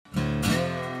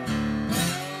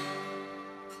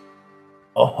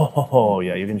Oh,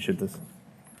 yeah, you can shoot this.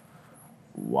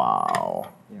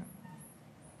 Wow. Yeah.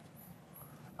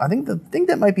 I think the thing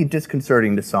that might be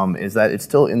disconcerting to some is that it's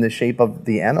still in the shape of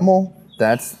the animal.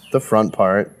 That's the front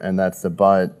part, and that's the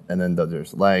butt, and then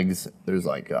there's legs. There's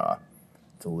like the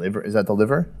liver. Is that the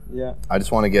liver? Yeah. I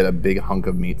just want to get a big hunk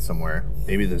of meat somewhere.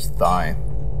 Maybe this thigh.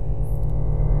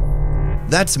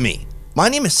 That's me. My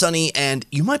name is Sunny, and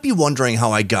you might be wondering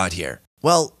how I got here.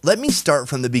 Well, let me start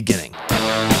from the beginning.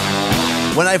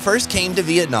 When I first came to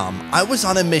Vietnam, I was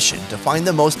on a mission to find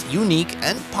the most unique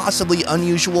and possibly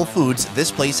unusual foods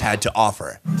this place had to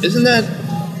offer. Isn't that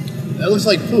looks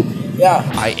like poop. Yeah.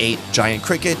 I ate giant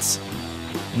crickets,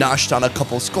 noshed on a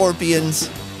couple scorpions,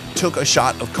 took a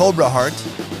shot of cobra heart,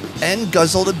 and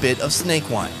guzzled a bit of snake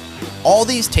wine. All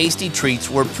these tasty treats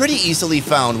were pretty easily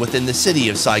found within the city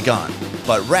of Saigon,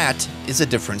 but rat is a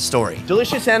different story.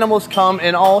 Delicious animals come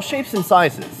in all shapes and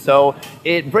sizes, so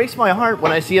it breaks my heart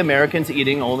when I see Americans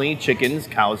eating only chickens,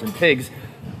 cows, and pigs,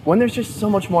 when there's just so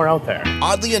much more out there.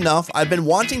 Oddly enough, I've been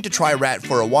wanting to try rat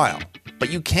for a while,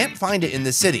 but you can't find it in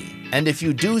the city, and if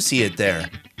you do see it there,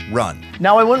 run.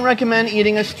 Now, I wouldn't recommend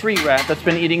eating a street rat that's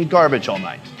been eating garbage all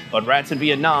night, but rats in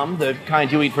Vietnam, the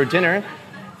kind you eat for dinner,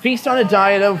 feast on a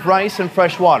diet of rice and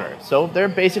fresh water, so they're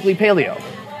basically paleo.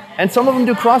 And some of them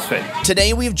do CrossFit.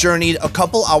 Today we've journeyed a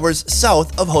couple hours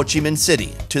south of Ho Chi Minh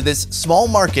City to this small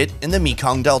market in the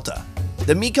Mekong Delta.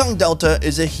 The Mekong Delta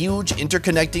is a huge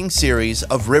interconnecting series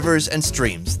of rivers and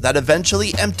streams that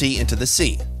eventually empty into the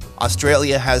sea.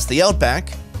 Australia has the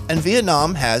outback, and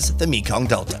Vietnam has the Mekong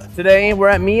Delta. Today, we're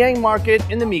at Miang Market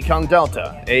in the Mekong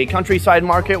Delta, a countryside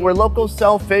market where locals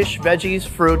sell fish, veggies,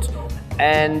 fruit,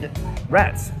 and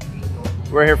rats.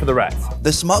 We're here for the rats.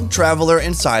 The smug traveler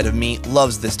inside of me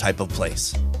loves this type of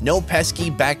place. No pesky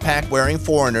backpack-wearing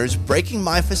foreigners breaking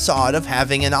my facade of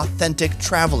having an authentic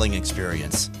traveling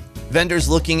experience. Vendors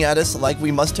looking at us like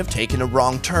we must have taken a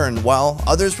wrong turn, while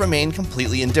others remain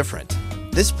completely indifferent.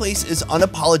 This place is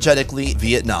unapologetically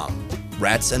Vietnam,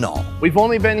 rats and all. We've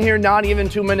only been here not even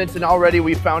 2 minutes and already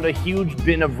we found a huge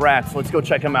bin of rats. Let's go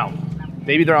check them out.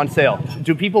 Maybe they're on sale.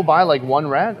 Do people buy like one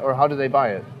rat or how do they buy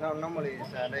it? No, normally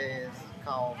they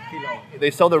count kilo.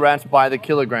 They sell the rats by the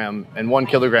kilogram and 1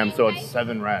 kilogram, so it's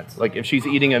 7 rats. Like if she's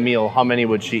eating a meal, how many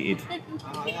would she eat?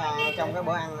 Trong cái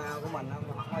bữa ăn của mình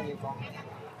bao nhiêu con?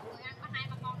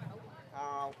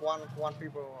 One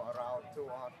people around 2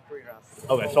 or 3 rats.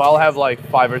 Okay, so I'll have like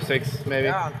 5 or 6 maybe?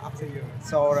 Yeah, up to you.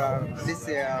 So this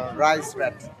rice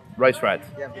rat. Rice rats.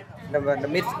 Yeah, the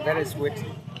meat very sweet.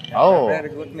 Oh. Very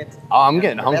good meat. Oh, I'm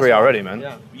getting hungry already, man.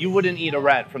 Yeah. You wouldn't eat a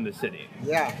rat from the city?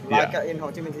 Yeah, like in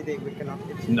Ho Chi Minh City we cannot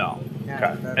eat. No. Yeah,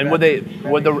 Okay. the And rat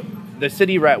would the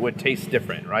city rat would taste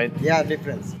different, right? Yeah,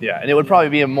 difference. Yeah, and it would probably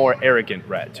be a more arrogant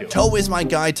rat too. Toe is my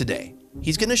guide today.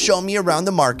 He's gonna show me around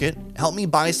the market, help me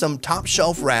buy some top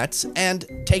shelf rats, and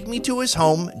take me to his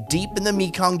home deep in the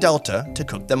Mekong Delta to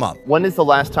cook them up. When is the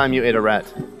last time you ate a rat?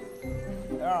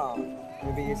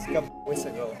 Maybe a couple weeks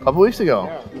ago. A couple weeks ago.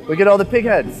 Yeah. Look at all the pig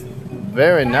heads.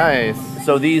 Very nice.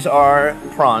 So these are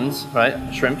prawns, right?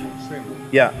 Shrimp? Shrimp.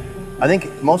 Yeah. I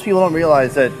think most people don't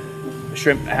realize that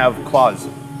shrimp have claws.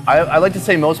 I like to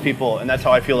say most people, and that's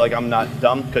how I feel like I'm not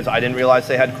dumb, because I didn't realize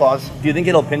they had claws. Do you think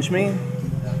it'll pinch me?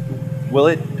 Will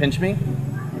it pinch me?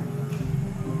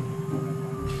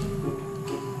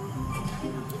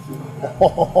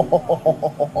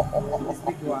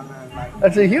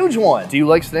 That's a huge one. Do you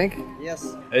like snake?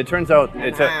 Yes. It turns out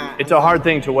it's a hard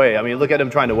thing to weigh. I mean, look at him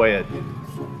trying to weigh it.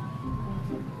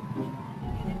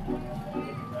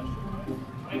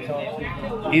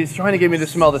 He's trying to get me to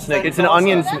smell the snake. It's an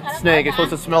onion snake. It's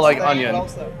supposed to smell like onion.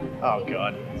 Oh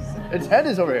God. Its head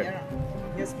is over here.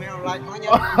 You smell like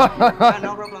onion.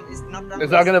 No problem. It's not done.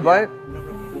 It's not gonna bite? No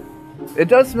problem. It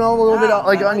does smell a little bit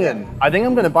like onion. I think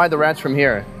I'm gonna buy the rats from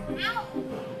here.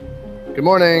 Good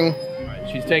morning. All right,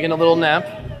 she's taking a little nap,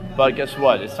 but guess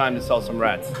what? It's time to sell some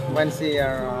rats. When she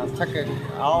take it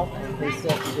out, they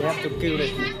said she have to kill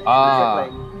it. Ah.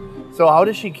 So how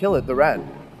does she kill it, the rat?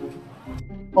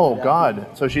 Oh God.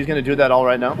 So she's gonna do that all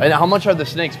right now? And how much are the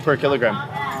snakes per kilogram?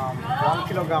 1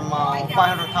 kilogram,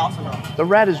 500,000. The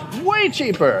rat is way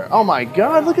cheaper. Oh my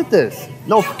God, look at this.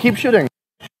 No, keep shooting.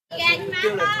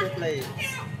 Kill it quickly.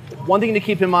 One thing to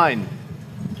keep in mind,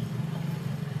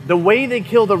 the way they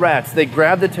kill the rats, they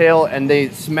grab the tail and they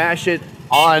smash it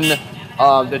on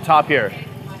the top here.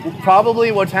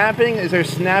 Probably what's happening is they're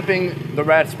snapping the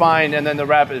rat's spine and then the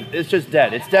rat is just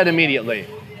dead. It's dead immediately.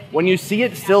 When you see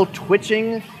it still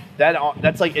twitching,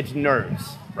 that's like its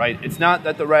nerves, right? It's not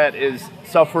that the rat is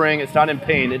suffering, it's not in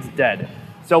pain, it's dead.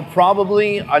 So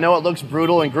probably, I know it looks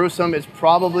brutal and gruesome, it's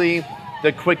probably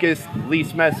the quickest,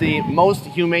 least messy, most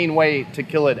humane way to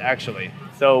kill it actually.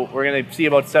 So we're gonna see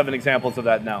about 7 examples of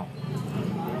that now.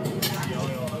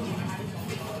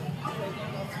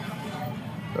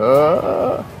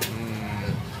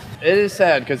 It is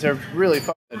sad because they're really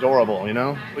fucking adorable, you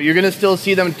know? But you're gonna still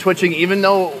see them twitching even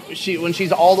though when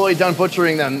she's all the way done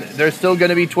butchering them, they're still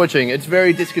gonna be twitching. It's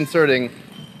very disconcerting,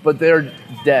 but they're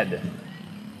dead.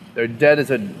 They're dead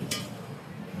as a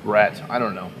rat. I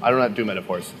don't know. I don't have to do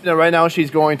metaphors. You know, right now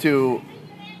she's going to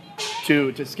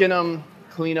skin them,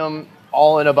 clean them,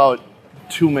 all in about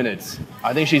 2 minutes.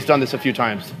 I think she's done this a few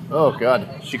times. Oh God.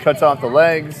 She cuts off the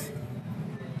legs.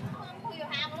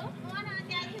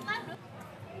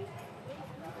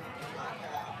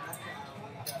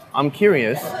 I'm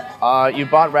curious, you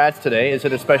bought rats today. Is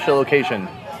it a special occasion?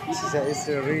 It's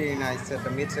really nice. The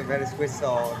meat is very sweet,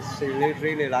 so she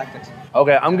really liked it.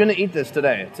 Okay, I'm gonna eat this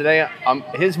today. Today,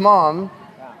 his mom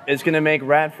is gonna make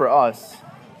rat for us.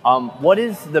 What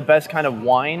is the best kind of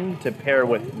wine to pair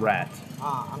with rat?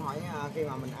 Anh hỏi khi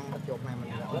mà mình ăn thịt chuột này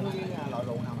mình uống với loại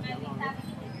rượu nào mà cho ngon nhất?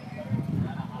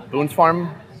 Boone's Farm?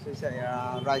 She say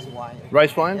rice wine.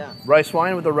 Rice wine? Yeah. Rice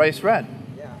wine with a rice rat.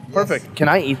 Yeah. Perfect. Yes. Can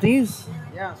I eat these?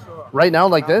 Yeah, sure. Right now,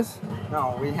 like this?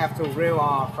 No, we have to grill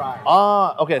or fry.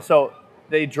 Okay, so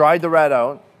they dried the rat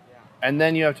out, and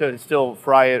then you have to still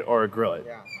fry it or grill it.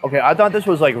 Yeah. Okay, I thought this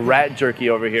was like rat jerky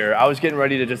over here. I was getting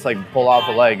ready to just like pull off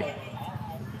the leg.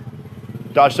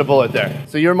 Dodged a bullet there.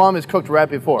 So your mom has cooked rat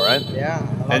before, right? Yeah,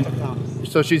 a lot of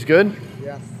times. So she's good?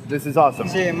 Yes. This is awesome.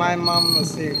 My mom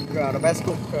is the best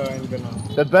cook in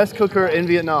Vietnam. The best cooker in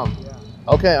Vietnam?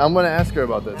 Yeah. Okay, I'm gonna ask her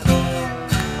about this.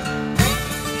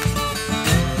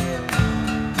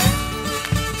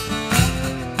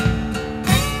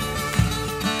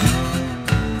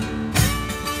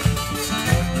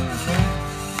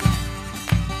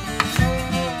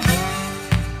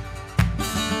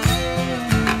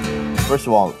 First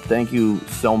of all, thank you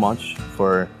so much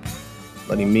for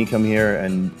letting me come here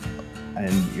and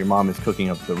your mom is cooking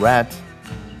up the rat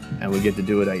and we get to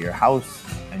do it at your house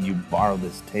and you borrow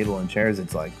this table and chairs.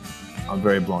 It's like, I'm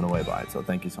very blown away by it, so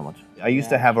thank you so much. I used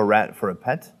to have a rat for a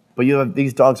pet, but you have,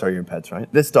 these dogs are your pets,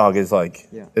 right? This dog is like,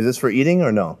 is this for eating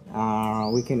or no?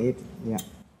 We can eat, yeah.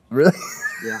 Really?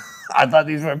 Yeah. I thought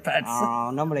these were pets.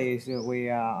 Normally we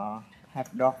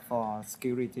have dog for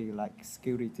security, like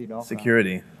security dog.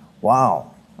 Security.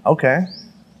 Wow. Okay.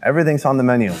 Everything's on the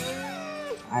menu.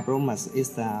 I promise it's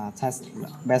the taste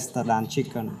better than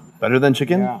chicken. Better than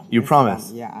chicken? Yeah, You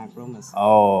promise? Yeah, I promise.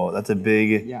 Oh, that's a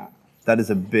big, Yeah. that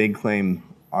is a big claim.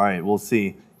 All right, we'll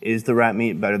see. Is the rat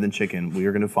meat better than chicken? We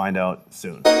are going to find out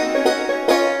soon.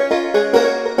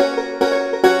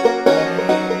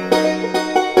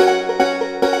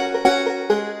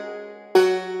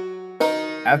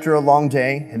 After a long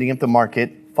day, hitting up the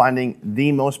market, finding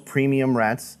the most premium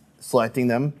rats, selecting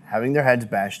them, having their heads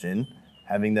bashed in,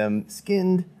 having them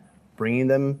skinned, bringing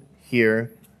them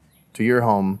here to your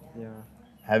home,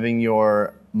 having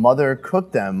your mother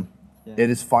cook them, it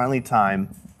is finally time.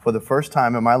 For the first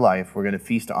time in my life, we're going to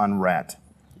feast on rat.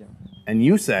 Yeah. And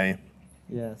you say,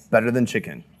 Yes. better than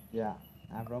chicken. Yeah,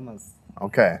 I promise.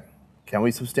 Okay. Can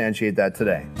we substantiate that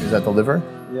today? Is that the liver?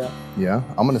 Yeah. Yeah?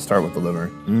 I'm going to start with the liver.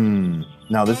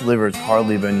 Now, this liver has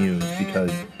hardly been used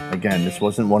because, again, this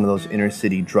wasn't one of those inner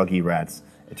city druggy rats.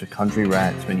 It's a country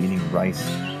rat. It's been eating rice,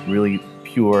 really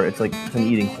pure. It's like it's been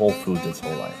eating whole foods its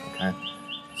whole life, okay?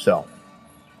 So.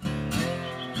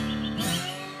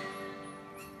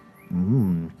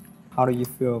 How do you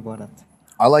feel about it?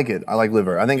 I like it. I like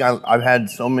liver. I think I've had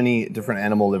so many different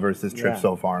animal livers this trip Yeah.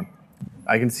 so far.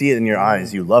 I can see it in your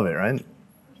eyes. You love it, right?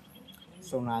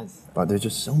 So nice. But there's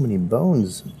just so many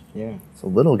bones. Yeah. It's a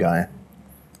little guy.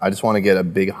 I just want to get a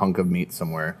big hunk of meat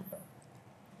somewhere.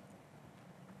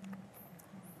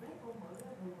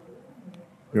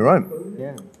 You're right.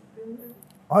 Yeah.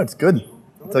 Oh, it's good.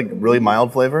 It's like really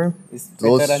mild flavor. It's a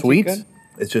little better than sweet. chicken?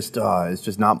 It's just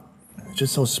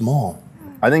so small.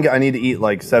 I think I need to eat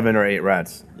like 7 or 8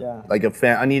 rats. Yeah. Like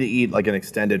I need to eat like an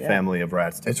extended family of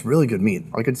rats. It's really good meat.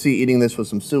 I could see eating this with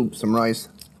some soup, some rice,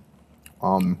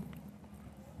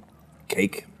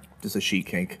 cake, just a sheet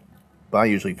cake. But I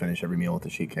usually finish every meal with a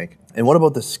sheet cake. And what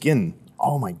about the skin?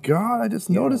 Oh my God, I just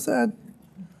noticed that.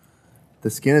 The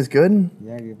skin is good?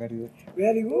 Yeah, you're very good.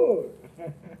 Very good.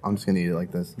 I'm just gonna eat it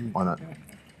like this. Why not?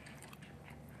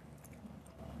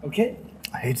 Okay.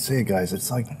 I hate to say it, guys.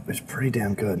 It's pretty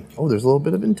damn good. Oh, there's a little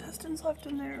bit of intestines left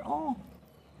in there. Oh.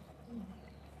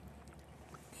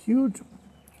 Huge.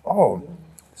 Oh,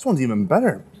 this one's even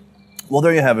better. Well,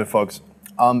 there you have it, folks.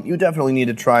 You definitely need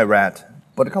to try rat,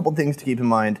 but a couple things to keep in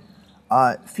mind.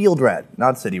 Field rat,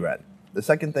 not city rat. The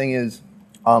second thing is,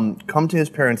 come to his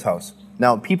parents' house.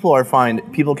 Now, people are fine.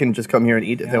 People can just come here and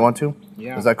eat if they want to.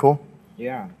 Yeah. Is that cool?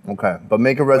 Yeah. Okay, but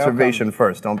make a reservation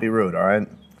first. Don't be rude, all right?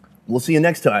 We'll see you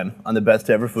next time on the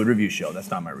Best Ever Food Review Show. That's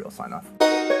not my real sign off.